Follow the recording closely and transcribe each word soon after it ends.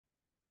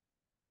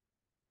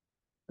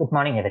Good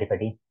morning,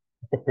 everybody.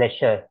 It's a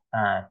pleasure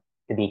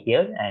to be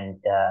here and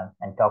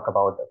talk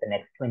about the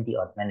next 20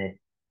 odd minutes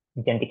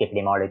genetic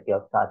epidemiology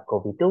of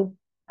SARS-CoV-2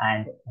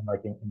 and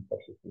emerging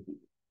infectious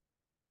diseases.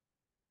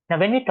 Now,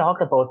 when we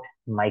talk about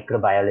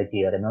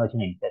microbiology or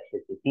emerging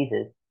infectious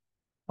diseases,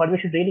 what we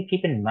should really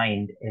keep in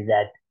mind is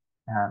that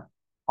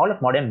all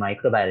of modern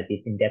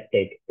microbiology is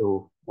indebted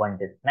to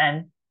this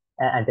man,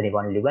 Anthony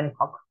von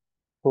Leeuwenhoek,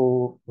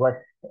 who was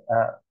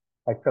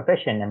by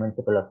profession a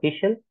municipal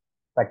official,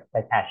 but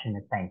by passion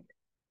a scientist.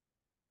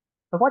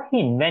 So what he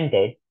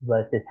invented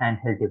was this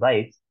handheld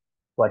device,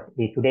 what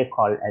we today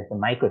call as a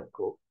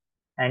microscope.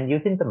 And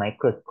using the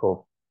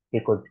microscope,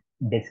 we could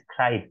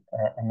describe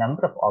a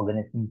number of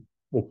organisms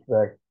which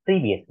were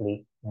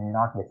previously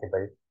not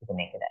visible to the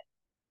naked eye.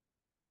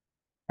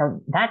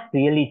 Now, that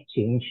really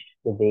changed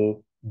the way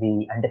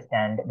we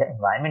understand the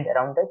environment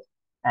around us,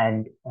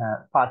 and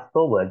fast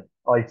forward,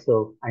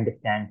 also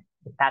understand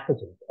the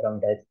pathogens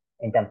around us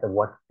in terms of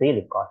what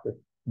really causes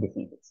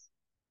diseases.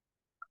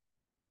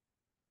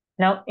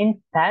 Now,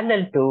 in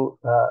parallel to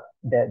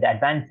the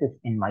advances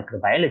in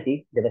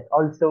microbiology, there is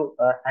also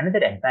another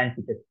advance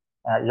which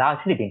has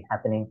largely been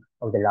happening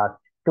over the last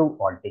 2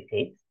 odd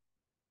decades,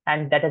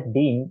 and that has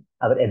been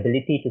our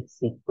ability to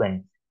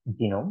sequence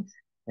genomes,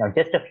 not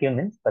just of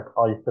humans, but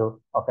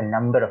also of a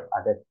number of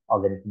other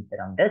organisms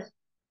around us,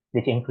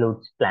 which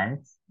includes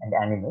plants and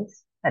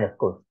animals, and of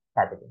course,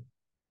 pathogens.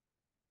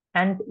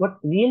 And what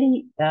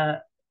really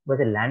was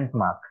a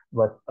landmark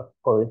was, of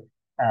course,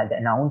 the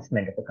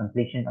announcement of the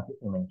completion of the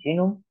human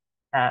genome.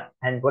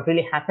 And what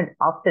really happened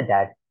after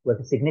that was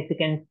a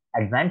significant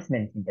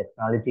advancement in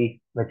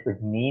technology, which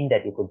would mean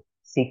that you could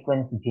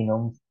sequence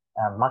genomes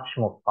much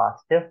more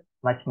faster,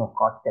 much more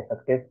cost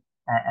effective.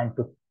 And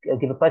to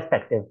give a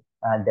perspective,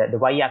 the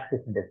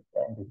y-axis in this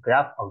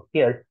graph out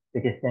here,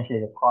 which is essentially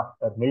the cost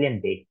per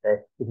million base,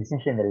 is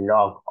essentially in the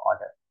log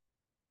order.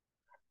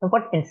 So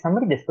what in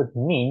summary this would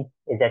mean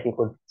is that you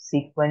could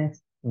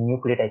sequence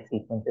nucleotide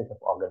sequences of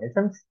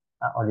organisms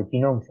or the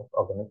genomes of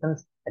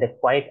organisms at a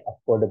quite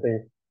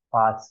affordable,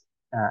 fast,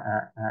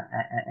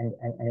 and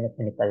in a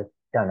clinical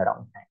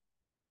turnaround time.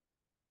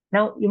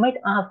 Now, you might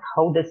ask,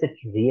 how does it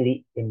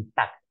really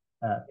impact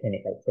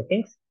clinical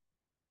settings?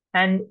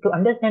 And to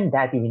understand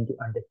that, you need to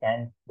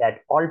understand that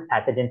all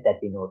pathogens that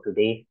we know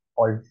today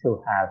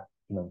also have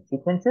genome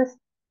sequences.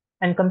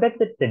 And compared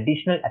to the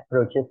traditional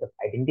approaches of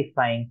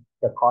identifying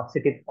the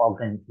causative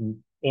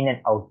organism in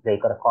an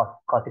outbreak or a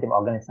causative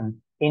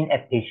organism in a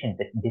patient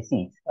with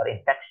disease or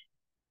infection,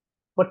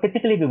 what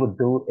typically we would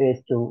do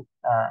is to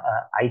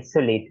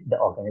isolate the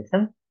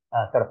organism,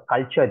 sort of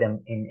culture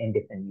them in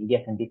different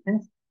media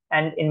conditions,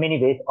 and in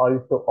many ways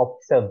also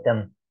observe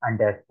them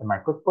under the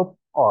microscope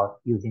or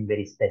using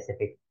very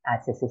specific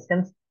assay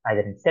systems,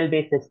 either in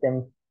cell-based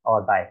systems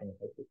or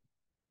biochemical systems.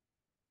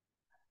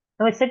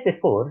 Now, I said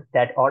before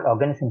that all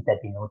organisms that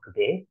we know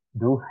today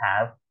do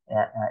have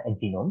a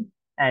genome,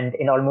 and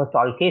in almost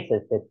all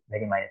cases, with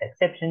very minor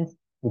exceptions,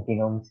 the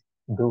genomes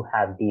do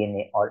have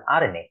DNA or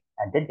RNA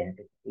at the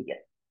genetic material.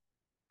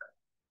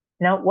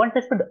 Now, what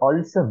this would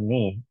also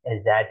mean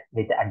is that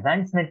with the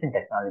advancements in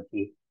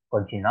technology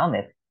for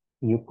genomics,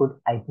 you could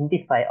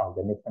identify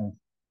organisms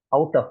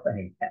out of an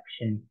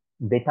infection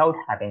without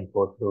having to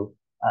go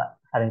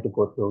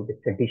through the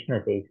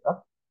traditional ways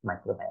of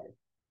microbiology.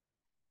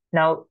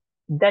 Now,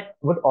 that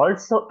would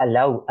also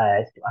allow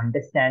us to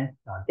understand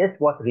not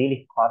just what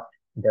really caused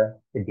the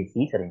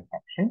disease or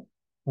infection,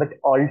 but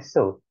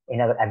also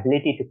in our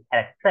ability to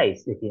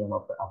characterize the genome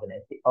of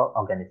the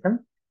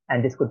organism.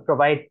 And this could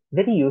provide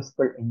very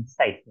useful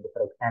insights into,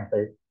 for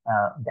example,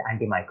 the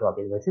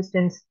antimicrobial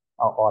resistance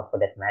or for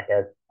that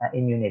matter,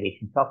 immune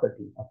evasion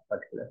property of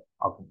particular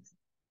organism.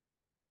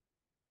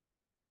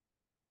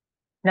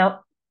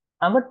 Now,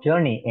 our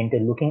journey into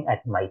looking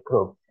at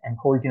microbes and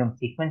whole genome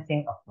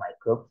sequencing of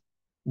microbes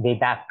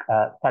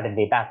started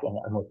way back in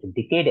almost a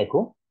decade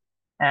ago,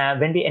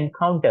 when we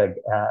encountered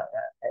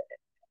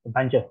a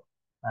bunch of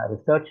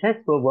researchers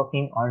who were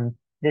working on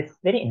this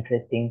very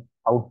interesting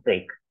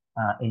outbreak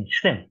in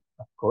shrimp,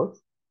 of course.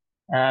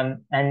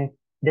 And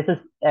this is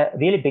a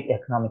really big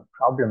economic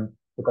problem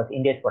because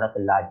India is one of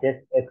the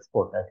largest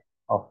exporters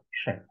of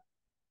shrimp.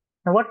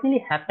 Now, what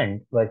really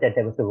happened was that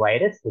there was a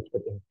virus which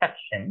would infect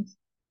shrimps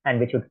and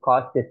which would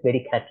cause this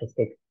very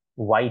characteristic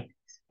white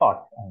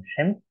spot on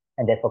shrimp,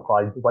 and therefore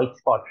called white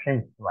spot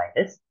shrimp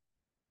virus.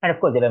 And of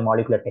course, there were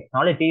molecular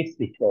technologies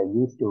which were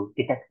used to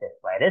detect this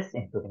virus,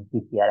 including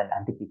PCR and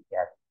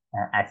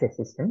anti-PCR assay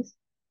systems.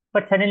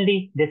 But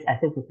suddenly, this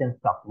assay system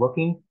stopped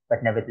working,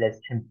 but nevertheless,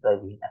 shrimps were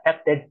being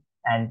affected,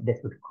 and this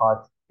would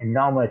cause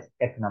enormous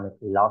economic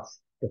loss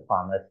to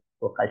farmers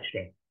who are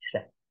culturing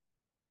shrimp.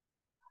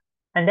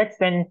 And that's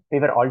when we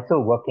were also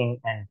working,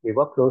 and we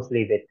work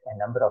closely with a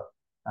number of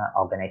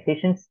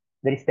organizations,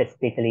 very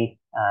specifically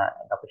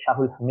Dr.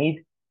 Shahul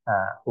Hamid,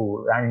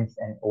 who runs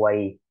an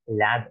OIE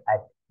lab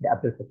at the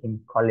Abdul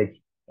Hakim College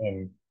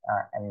in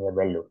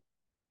Vellore.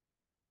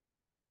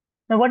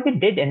 Now, what we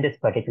did in this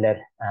particular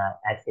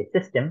assay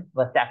system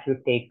was to actually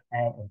take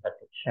an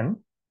infected shrimp,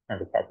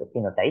 which has a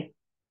phenotype,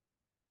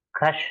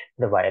 crush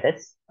the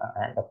virus,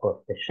 and of course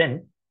the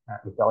shrimp,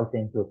 which also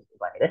includes the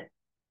virus,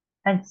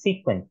 and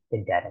sequence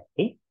it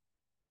directly.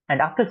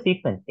 And after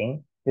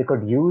sequencing, we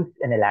could use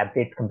an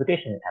elaborate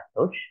computational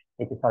approach,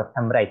 which is sort of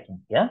summarized in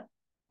here.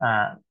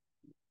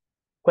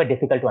 Quite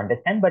difficult to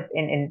understand, but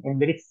in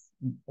very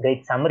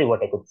great summary,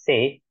 what I could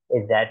say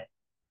is that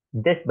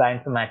this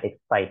bioinformatics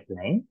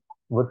pipeline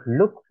would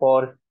look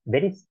for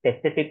very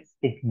specific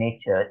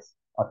signatures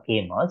or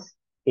KMers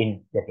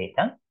in the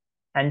data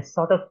and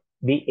sort of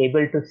be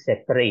able to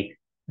separate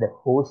the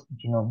host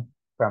genome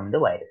from the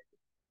virus.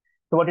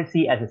 So what you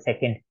see as a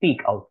second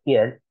peak out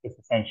here is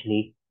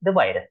essentially the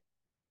virus.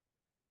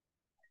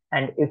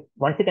 And if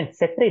once you can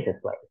separate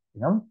this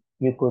virus,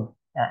 you could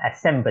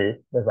assemble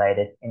the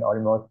virus in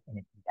almost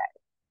its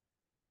entirety.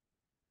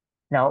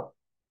 Now,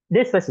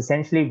 this was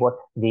essentially what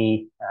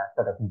we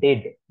sort of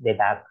did way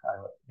back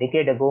a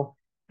decade ago.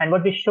 And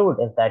what we showed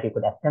is that you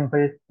could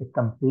assemble the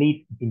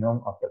complete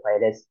genome of the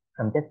virus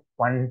from just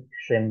one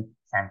shrimp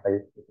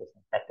sample which was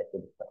infected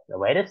with this particular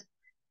virus.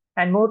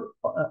 And more,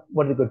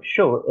 what we could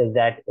show is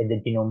that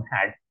the genome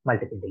had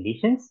multiple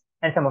deletions,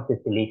 and some of these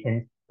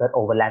deletions were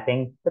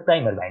overlapping the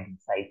primer binding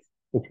sites,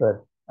 which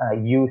were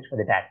used for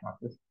the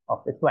diagnosis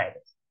of this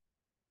virus,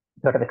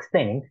 sort of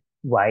explaining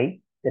why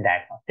the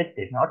diagnostic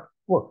did not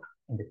work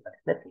in this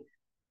particular case.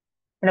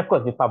 And of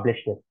course, we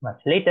published this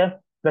much later,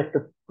 but to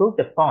prove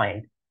the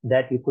point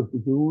that you could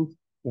use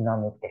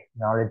genomic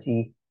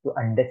technology to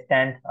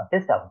understand not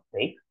just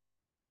outbreaks,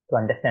 to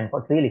understand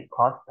what really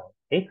caused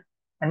outbreaks,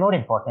 and more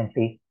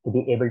importantly, to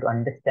be able to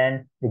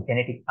understand the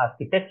genetic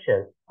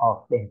architecture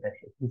of the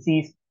infectious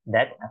disease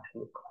that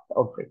actually caused the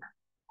outbreak.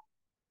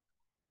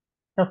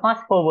 Now,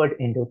 fast forward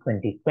into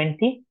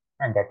 2020,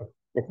 and that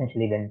is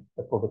essentially when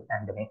the COVID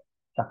pandemic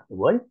struck the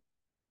world.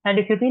 And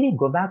if you really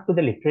go back to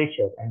the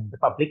literature and the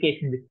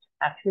publication which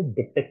actually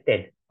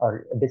depicted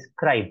or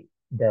described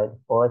the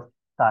first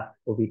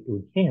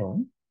SARS-CoV-2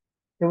 genome,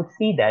 you would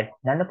see that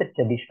none of the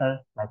traditional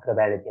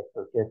microbiology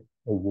approaches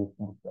were used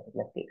in this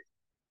particular case.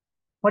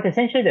 What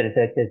essentially the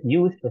researchers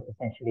used was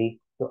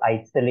essentially to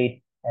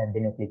isolate the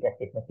nucleic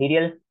acid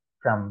material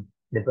from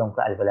the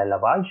bronchoalveolar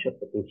lavage of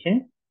the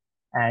patient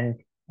and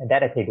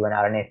directly do an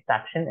RNA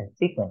extraction and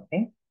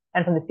sequencing.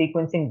 And from the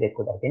sequencing, they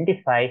could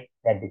identify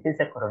that this is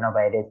a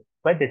coronavirus,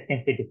 quite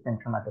distinctly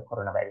different from other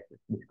coronaviruses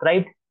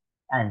described,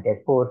 and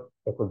therefore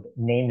they could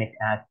name it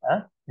as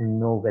a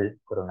novel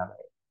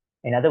coronavirus.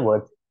 In other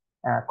words,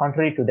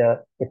 contrary to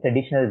the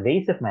traditional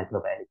ways of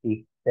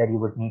microbiology, where you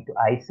would need to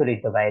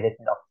isolate the virus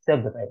and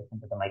observe the virus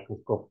under the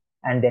microscope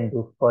and then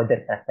do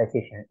further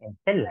characterization in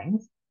cell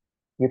lines,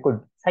 you could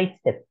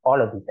sidestep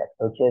all of these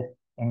approaches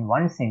in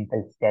one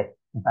single step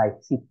by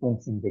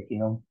sequencing the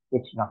genome,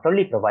 which not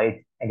only provides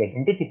an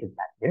identity to the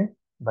pathogen,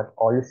 but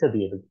also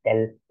be able to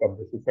tell that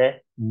this is a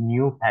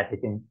new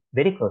pathogen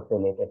very closely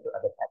related to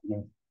other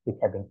pathogens which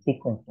have been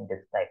sequenced and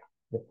described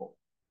before.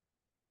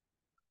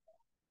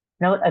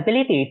 Now, our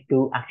ability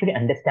to actually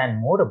understand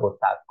more about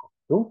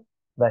SARS-CoV-2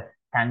 was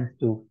thanks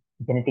to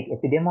genetic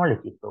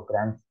epidemiology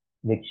programs,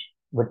 which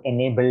would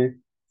enable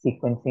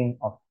sequencing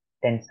of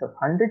tens of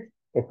hundreds,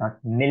 if not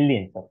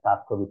millions, of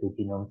SARS-CoV-2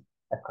 genomes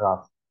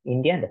across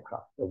India and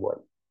across the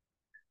world.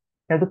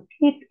 Now, to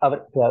keep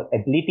our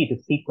ability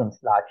to sequence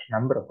large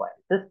number of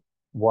viruses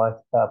was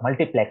a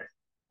multiplex,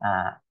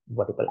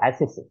 what we call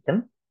assay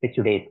system, which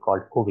today is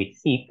called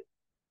COVID-seq.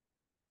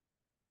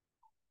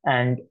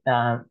 And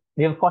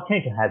we were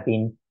fortunate to have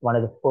been one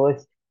of the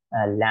first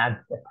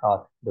labs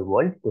across the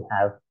world to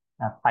have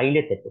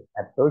piloted this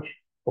approach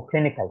for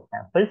clinical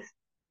samples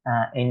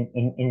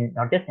in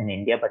not just in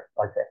India, but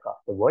also across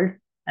the world,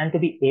 and to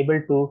be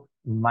able to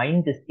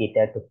mine this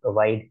data to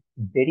provide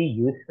very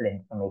useful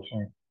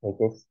information which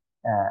is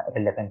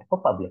relevant for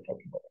public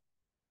health.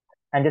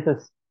 And this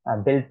was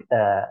built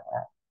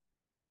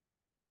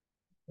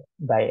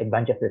by a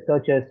bunch of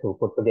researchers who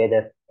put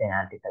together the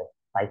analytical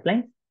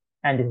pipelines,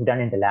 and this is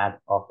done in the lab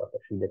of Dr.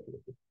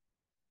 Sridhar.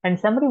 And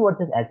summary, what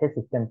this assay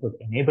system could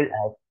enable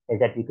us is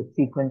that we could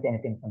sequence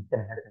anything from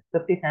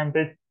 750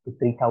 samples to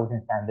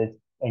 3,000 samples,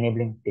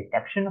 enabling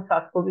detection of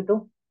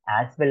SARS-CoV-2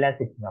 as well as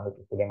the genomic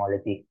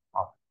epidemiology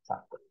of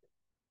SARS-CoV-2.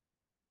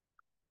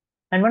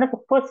 And one of the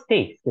first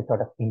states to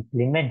sort of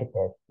implement this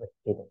was the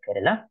state of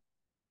Kerala,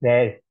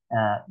 where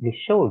we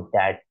showed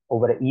that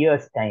over a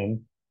year's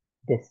time,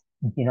 this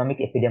genomic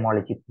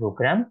epidemiology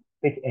program,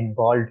 which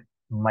involved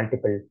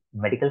multiple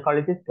medical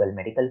colleges, 12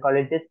 medical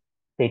colleges,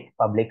 state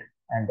public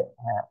and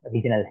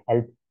regional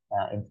health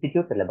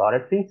institutes or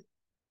laboratories,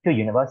 2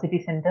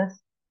 university centers,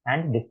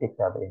 and district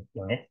surveillance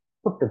units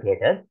put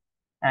together,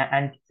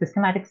 and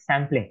systematic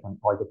sampling from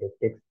all the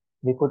districts,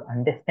 we could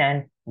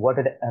understand what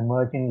are the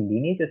emerging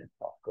lineages of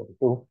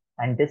SARS-CoV-2,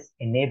 and this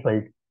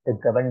enabled the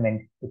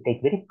government to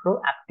take very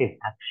proactive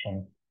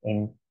action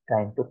in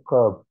trying to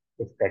curb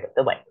the spread of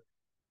the virus.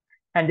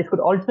 And this could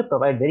also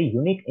provide very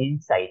unique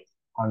insights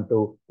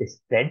onto the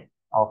spread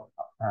of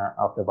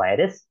the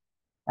virus.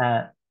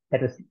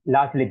 That was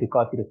largely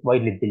because it was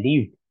widely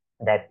believed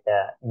that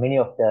many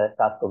of the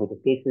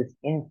SARS-CoV-2 cases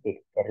in the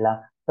state of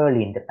Kerala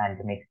early in the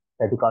pandemic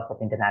because of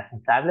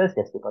international travelers,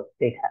 just because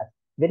the state has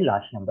very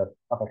large number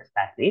of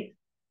expatriates.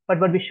 But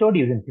what we showed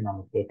using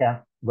genomic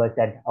data was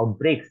that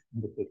outbreaks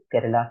in the state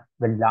of Kerala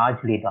were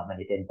largely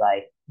dominated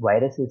by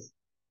viruses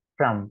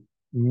from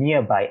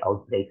nearby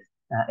outbreaks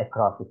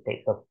across the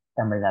states of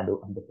Tamil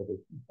Nadu, Andhra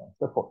Pradesh, and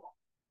so forth.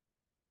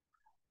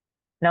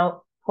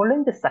 Now,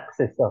 following the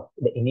success of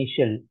the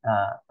initial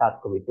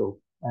SARS-CoV-2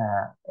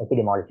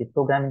 epidemiology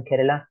program in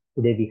Kerala,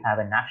 today we have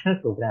a national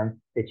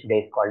program which today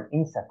is called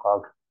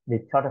INSACOG,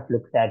 which sort of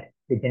looks at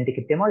the genetic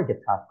epidemiology of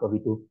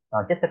SARS-CoV-2,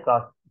 not just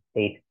across the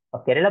state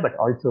of Kerala, but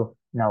also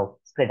now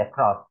spread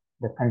across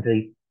the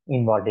country,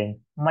 involving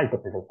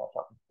multiple research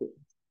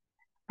organizations.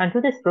 And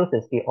through this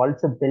process, we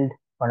also built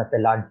one of the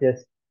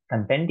largest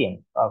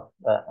compendiums of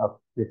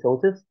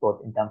resources,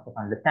 both in terms of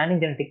understanding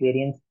genetic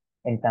variants,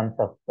 in terms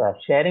of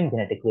sharing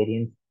genetic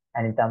variants,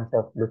 and in terms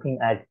of looking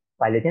at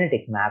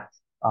phylogenetic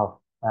maps of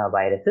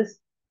viruses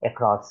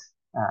across,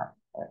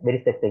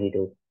 very specifically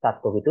to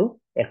SARS-CoV-2,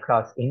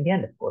 across India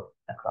and, of course,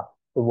 across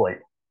the world.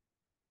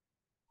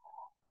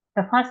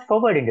 Now, fast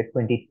forward into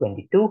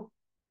 2022,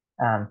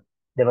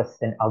 there was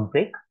an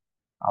outbreak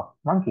of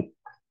monkeypox,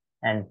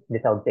 and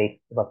this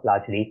outbreak was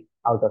largely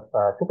out of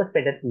a super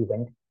spreader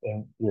event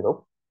in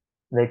Europe,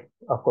 with,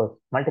 of course,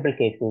 multiple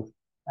cases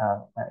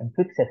in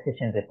quick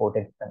succession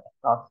reported from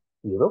across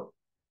Europe,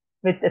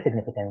 with a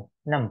significant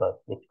number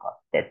which caused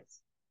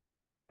deaths.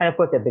 And of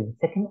course, there has been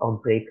a second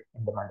outbreak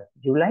in the month of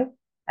July,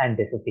 and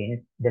this has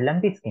been the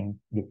lumpy skin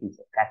disease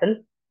of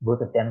cattle.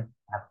 Both of them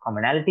have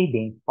commonality,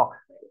 being pox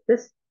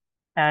viruses.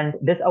 And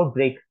this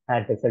outbreak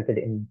had resulted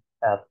in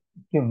a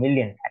few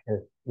million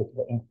cattle which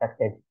were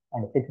infected,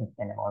 and a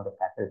significant amount of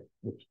cattle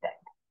which died.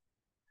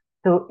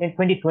 So in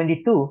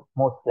 2022,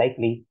 most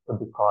likely would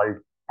be called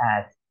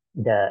as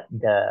the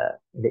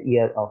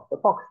year of the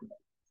pox.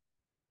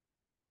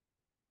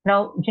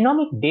 Now,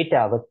 genomic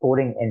data was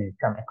pouring in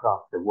from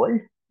across the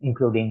world,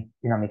 including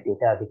genomic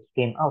data which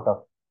came out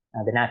of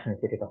the National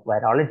Institute of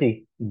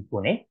Virology in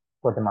Pune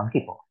for the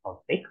monkeypox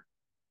outbreak,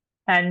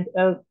 and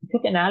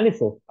took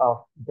analysis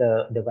of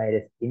the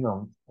virus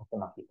genomes of the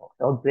monkeypox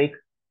outbreak.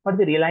 But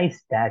we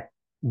realized that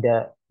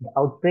the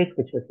outbreak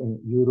which was in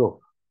Europe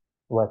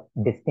was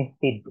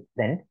distinctly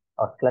different,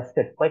 or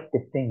clustered quite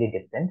distinctly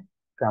different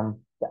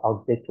from the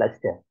outbreak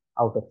cluster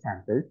out of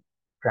samples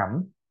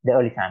from the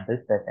early samples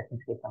that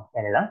essentially from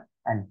Kerala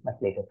and much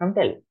later from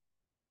Delhi.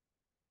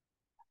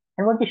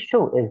 And what we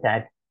show is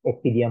that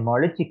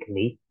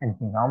epidemiologically and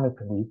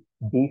genomically,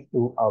 these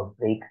two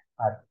outbreaks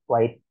are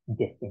quite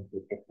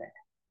distinctly different.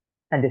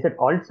 And this would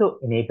also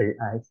enable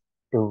us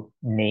to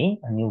name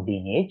a new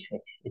lineage,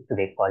 which is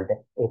today called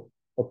the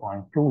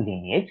F.2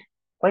 lineage,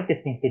 quite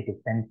distinctly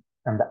different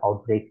from the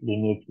outbreak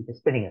lineage which is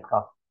spreading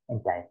across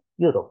entire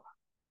Europe.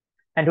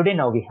 And today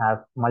now we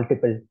have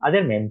multiple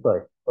other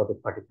members for this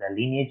particular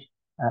lineage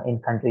in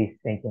countries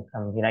ranging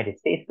from the United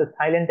States to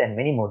Thailand, and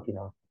many more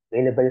genomes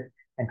available.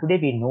 And today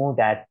we know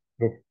that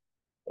this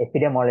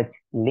epidemiologic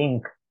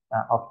link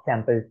of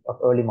samples of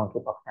early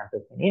monkeypox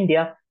samples in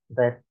India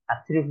were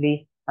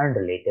absolutely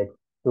unrelated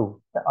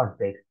to the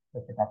outbreaks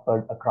which have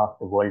occurred across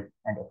the world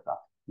and across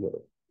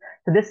Europe.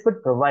 So this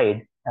would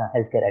provide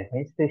healthcare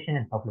administration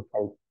and public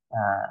health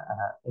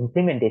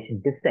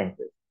implementation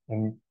differences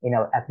in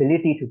our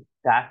ability to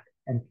track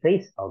and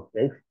trace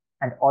outbreaks,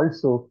 and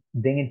also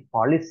bring in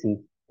policies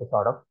to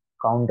sort of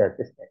counter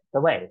the spread of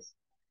the virus.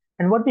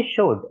 And what we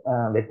showed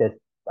with this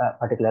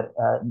particular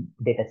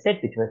data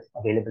set, which was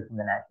available from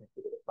the National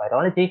Institute of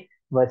Virology,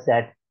 was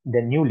that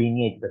the new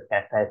lineage was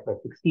characterized by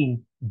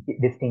 16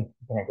 distinct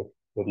genetic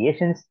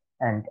variations,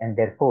 and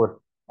therefore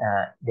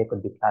they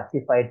could be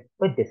classified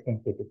quite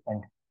distinctly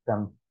different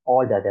from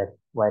all the other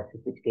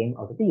viruses which came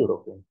out of the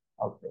European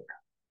outbreak.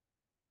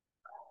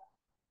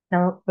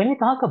 Now, when we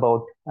talk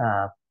about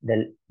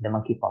the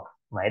monkeypox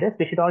virus,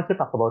 we should also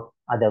talk about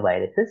other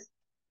viruses.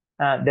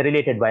 The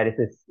related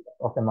viruses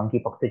of the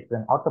monkeypox, which is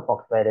an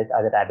orthopox virus,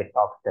 are the rabbit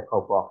pox, the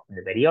cowpox, and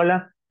the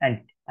variola.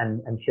 And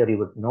I'm sure you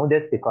would know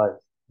this because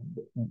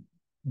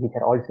these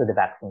are also the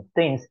vaccine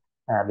strains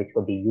which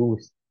would be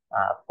used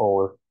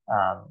for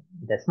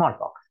the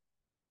smallpox.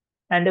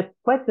 And a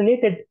quite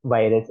related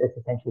virus is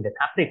essentially the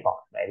capripox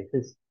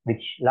viruses,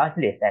 which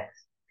largely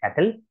affects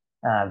cattle,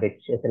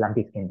 which is a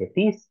lumpy skin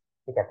disease.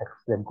 It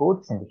affects the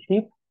goats and the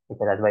sheep, which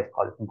are otherwise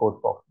called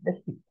goat pox and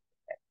the sheep.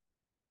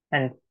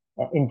 And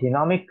in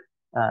genomic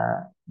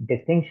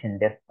distinction,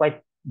 they're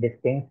quite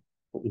distinct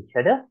to each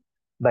other,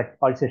 but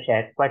also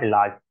share quite a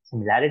large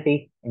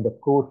similarity in the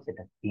core set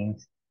of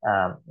genes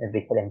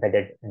which are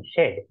embedded and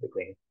shared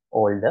between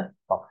all the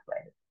pox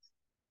viruses.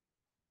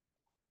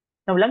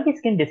 Now, lumpy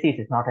skin disease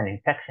is not an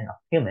infection of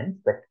humans,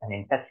 but an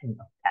infection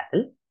of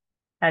cattle.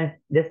 And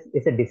this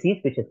is a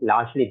disease which has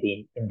largely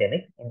been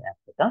endemic in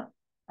Africa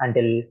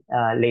until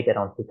later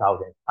on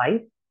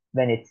 2005,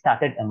 when it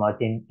started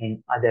emerging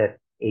in other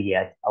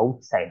areas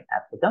outside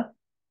Africa,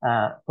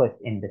 first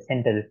in the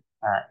Central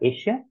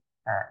Asia,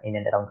 in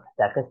and around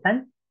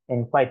Kazakhstan,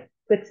 in quite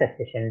quick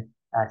succession,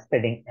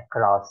 spreading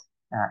across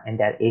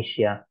entire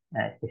Asia,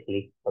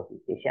 especially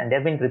Southeast Asia. And there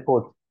have been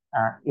reports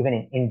even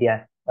in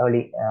India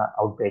early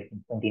outbreak in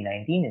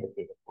 2019 in the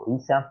state of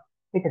Orissa,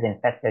 which has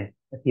infected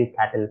a few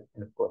cattle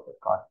and, of course, has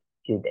caused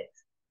few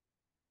deaths.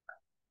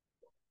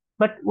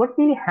 But what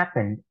really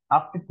happened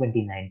after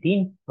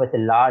 2019 was a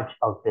large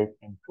outbreak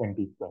in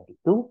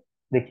 2022,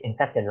 which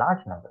infected a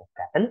large number of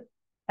cattle.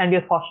 And we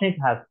are fortunate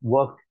to have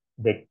worked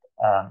with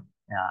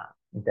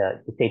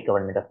the state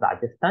government of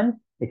Rajasthan,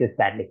 which was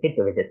badly hit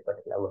with this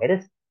particular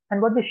virus.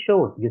 And what we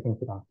showed using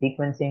genome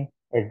sequencing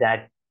is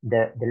that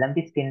the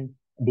lumpy skin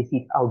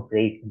disease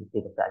outbreak in the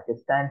state of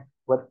Rajasthan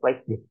was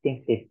quite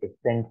distinctly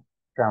different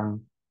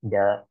from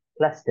the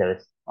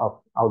clusters of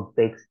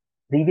outbreaks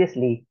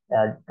previously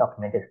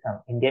documented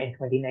from India in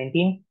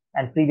 2019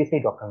 and previously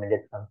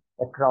documented from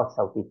across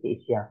Southeast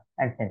Asia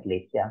and Central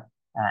Asia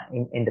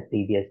in the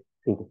previous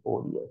 3 to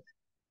 4 years.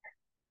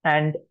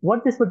 And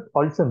what this would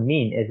also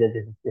mean is that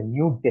this is a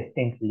new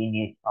distinct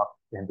lineage of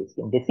lumpy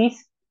skin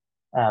disease,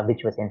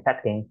 which was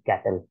infecting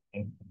cattle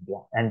in India.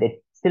 And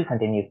it still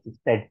continues to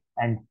spread,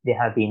 and there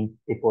have been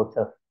reports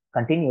of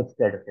continued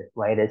spread of this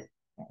virus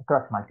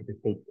across multiple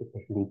states,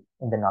 especially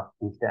in the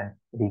northeastern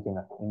region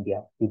of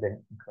India, even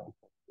in 2020.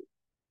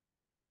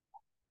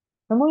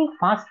 Now, moving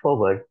fast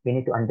forward, we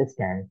need to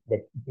understand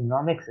that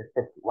genomics is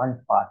just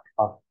one part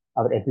of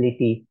our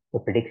ability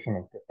for prediction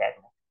and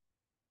preparedness.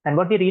 And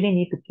what we really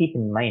need to keep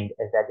in mind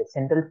is that the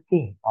central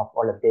theme of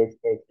all of this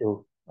is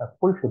to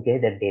pull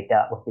together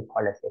data, what we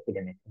call as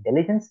epidemic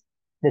intelligence.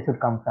 This would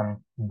come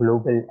from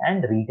global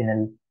and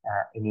regional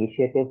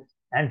initiatives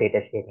and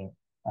data sharing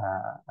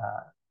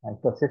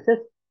and processes.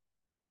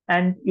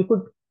 And you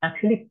could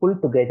actually pull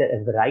together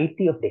a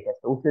variety of data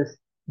sources,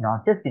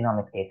 not just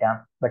genomic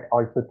data, but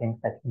also things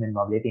like human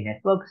mobility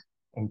networks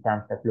in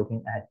terms of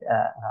looking at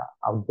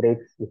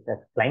outbreaks which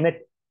are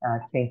climate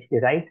change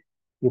derived.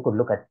 You could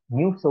look at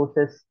new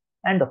sources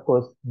and, of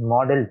course,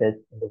 model this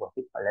into what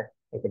we call as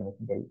epidemic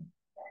intelligence.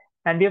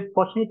 And we are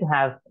fortunate to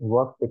have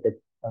worked with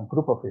a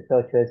group of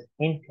researchers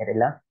in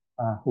Kerala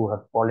who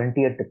have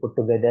volunteered to put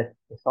together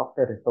the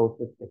software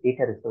resources, the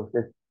data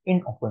resources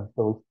in open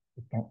source,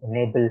 which can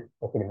enable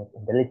epidemic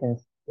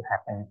intelligence to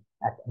happen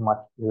at a much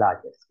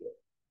larger scale.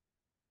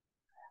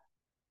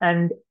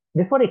 And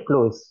before I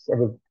close, I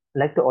would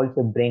like to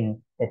also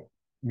bring that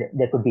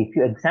there could be a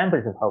few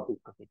examples of how this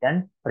could be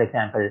done. For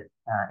example,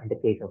 in the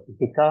case of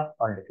Zika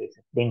or in the case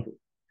of dengue.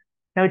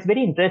 Now, it's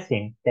very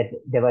interesting that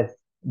there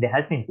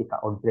has been Zika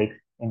outbreaks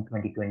in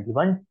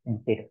 2021 in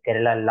the state of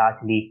Kerala,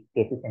 largely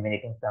cases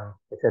emanating from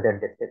the southern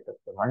districts of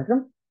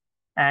Trivandrum.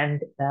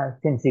 And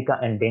since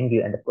Zika and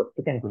dengue and of course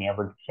chikungunya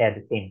would share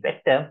the same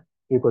vector,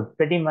 you could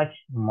pretty much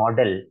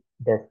model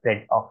the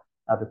spread of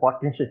the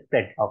potential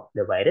spread of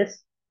the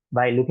virus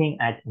by looking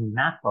at a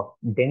map of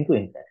dengue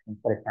infections,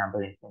 for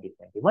example, in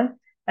 2021,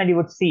 and you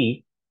would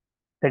see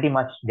pretty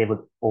much they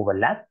would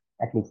overlap,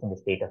 at least in the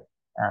state of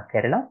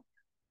Kerala.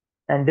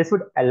 And this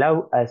would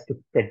allow us to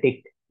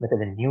predict whether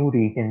the new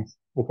regions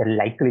which are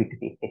likely to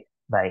be hit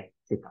by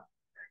Zika.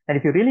 And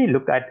if you really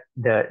look at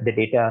the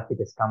data which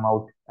has come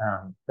out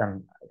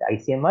from the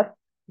ICMR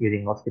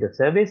using mosquito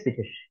surveys, which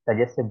has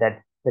suggested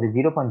that there is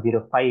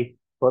 0.05%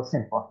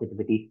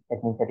 positivity,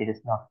 that means that it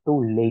is not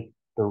too late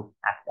to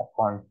act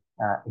upon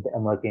the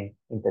emerging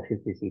infectious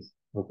disease,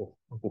 which is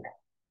Zika.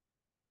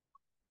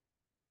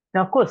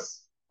 Now, of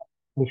course,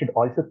 we should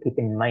also keep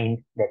in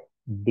mind that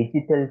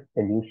digital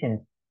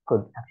solutions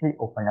could actually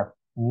open up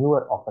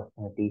newer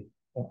opportunities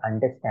in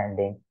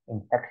understanding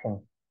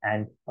infection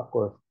and, of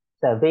course,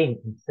 surveying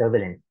and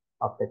surveillance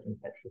of such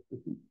infectious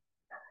disease.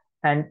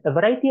 And a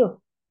variety of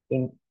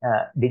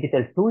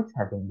digital tools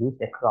have been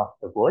used across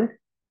the world.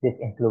 This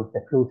includes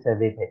the flu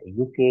survey by the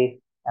UK,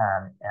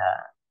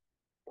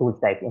 tools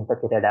like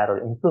Infectiradar or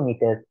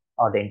Infometer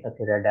or the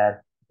Infectiradar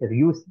are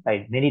used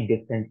by many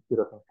different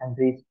European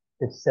countries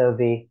to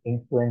survey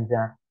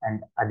influenza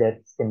and other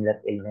similar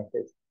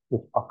illnesses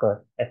which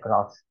occur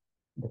across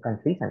the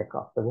countries and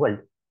across the world.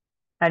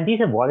 And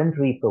these are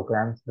voluntary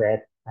programs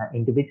where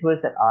individuals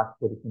are asked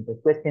very simple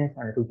questions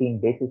on a routine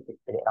basis,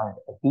 around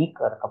a week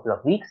or a couple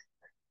of weeks,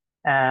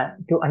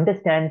 to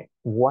understand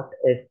what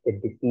is the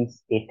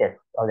disease status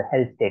or the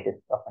health status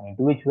of an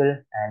individual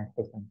and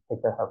his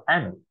or her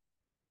family.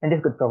 And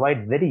this could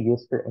provide very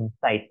useful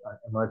insights on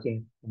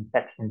emerging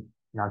infections,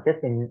 not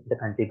just in the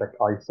country, but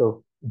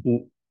also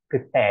be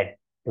prepared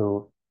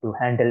to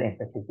handle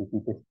infectious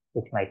diseases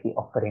which might be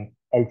occurring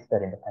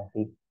elsewhere in the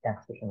country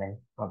thanks to human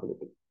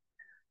mobility.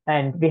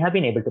 And we have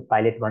been able to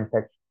pilot one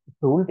such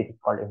tool, which is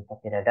called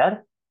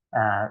Infectiradar.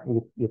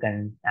 You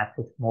can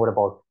access more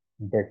about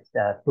this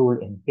tool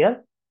in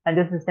here. And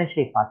this is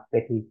essentially a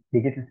participatory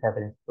digital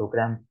surveillance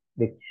program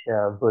which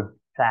would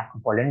track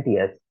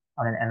volunteers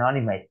on an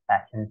anonymized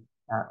fashion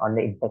on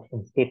the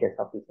infection status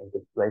of these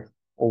individuals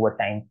over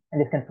time.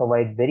 And this can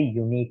provide very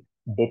unique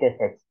data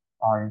sets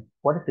on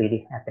what is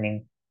really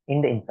happening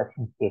in the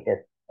infection status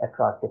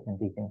across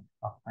different regions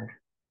of the country.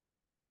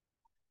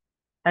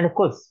 And of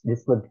course,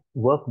 this would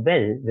work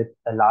well with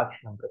a large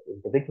number of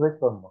individuals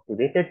who are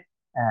motivated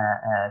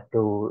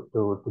to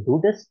do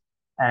this.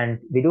 And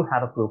we do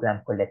have a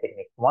program called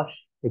Epidemic Watch,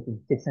 which is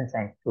a citizen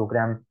science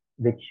program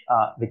which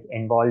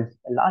involves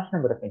a large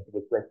number of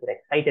individuals who are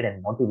excited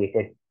and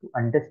motivated to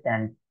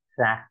understand,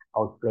 track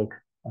outbreaks,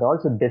 and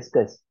also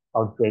discuss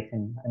outbreaks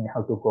and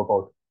how to go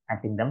about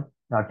handling them,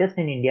 not just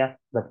in India,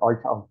 but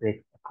also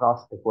outbreaks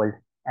across the world.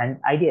 And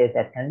idea is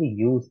that can we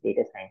use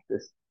data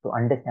sciences to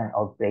understand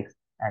outbreaks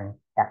and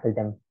tackle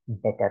them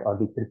better or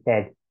be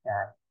prepared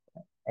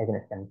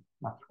against them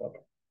much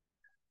better.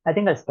 I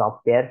think I'll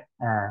stop there.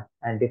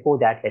 And before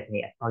that, let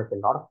me acknowledge a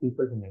lot of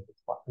people who made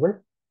this possible.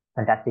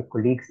 Fantastic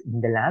colleagues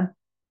in the lab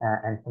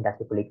and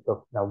fantastic colleagues who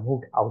have now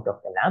moved out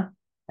of the lab.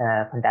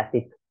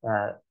 Fantastic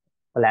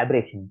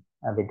collaboration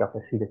with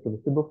Dr. Sridhar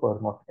Subbu for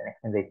most of the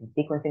next generation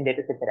sequencing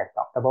datasets that I've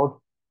talked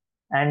about,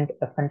 and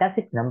a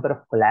fantastic number of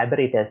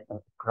collaborators from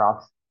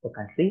across the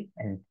country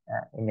and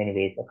in many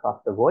ways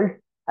across the world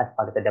as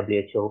part of the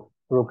WHO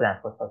program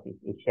for Southeast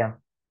Asia,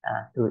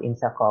 through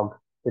INSACOG,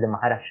 to the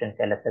Maharashtrian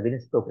Cell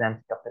Surveillance Programs,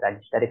 Dr.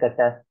 Rajesh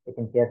Tarikata, I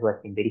think here who has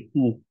been very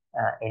key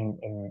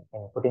in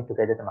putting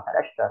together the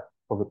Maharashtra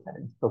COVID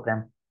surveillance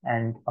program.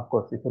 And of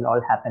course, this will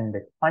all happen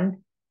with fund,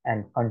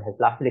 and fund has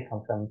largely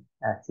come from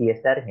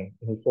CSR in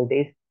initial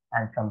days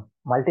and from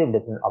multiple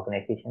different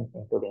organizations,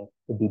 including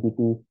the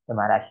DBT, the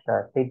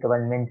Maharashtra state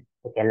government,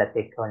 the Kerala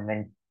state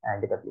government,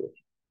 and the WHO.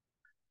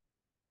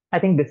 I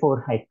think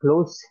before I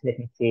close, let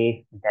me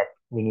say that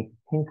we need to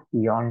think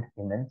beyond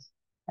humans,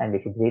 and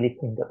we should really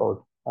think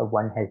about a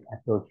One Health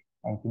approach,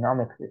 and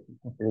genomics is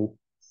essentially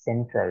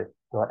central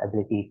to our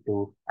ability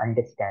to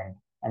understand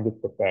and be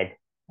prepared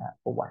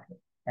for One Health.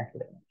 Thank you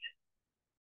very much.